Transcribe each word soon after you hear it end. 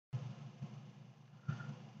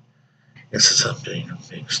This is something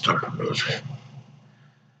being started news.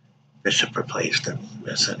 Bishop replaced in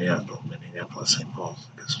Minneapolis, St. Paul,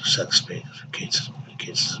 because of sex cases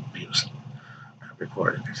of abuse. I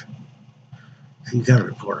reported it. So you gotta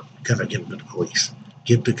report him. You gotta give him to the police.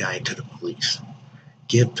 Give the guy to the police.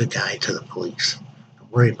 Give the guy to the police.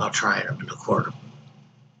 Don't worry about trying him in the court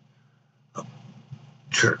of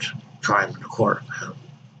church. Try him in the court of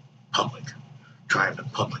public. Try him in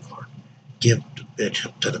public court. Give the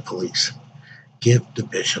bishop to the police. Give the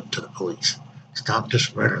bishop to the police. Stop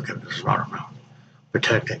this rhetoric and this runaround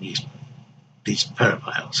protecting these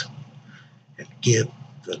pedophiles. And give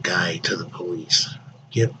the guy to the police.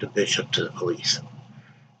 Give the bishop to the police.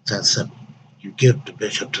 It's that simple. You give the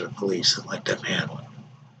bishop to the police and let them handle it.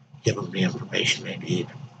 Give them the information they need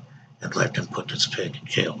and let them put this pig in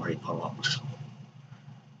jail where he belongs.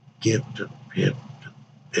 Give the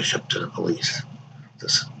bishop to the police.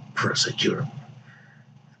 This persecutor.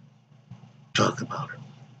 Talk about it.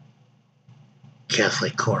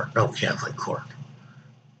 Catholic court, no Catholic court.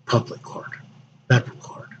 Public court. Federal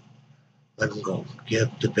court. Let them go. Give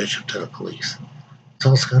the bishop to the police. That's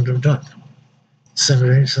all it's going to be done. It's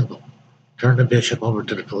very simple. Turn the bishop over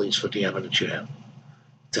to the police with the evidence you have.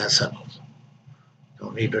 It's that simple.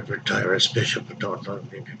 Don't need to retire as bishop, but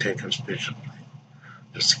don't need to take his bishop.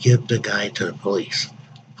 Just give the guy to the police.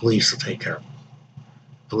 The police will take care of him.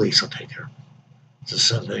 The police will take care of him. It's a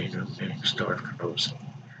Sunday meeting started for those.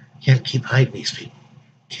 Can't keep hiding these people.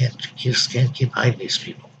 Just can't keep hiding these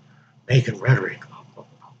people. Making rhetoric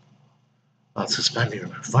about suspending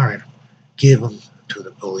them and firing them. Give them to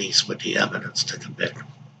the police with the evidence to convict them.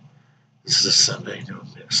 This is a Sunday noon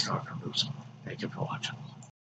Starker News. Thank you for watching.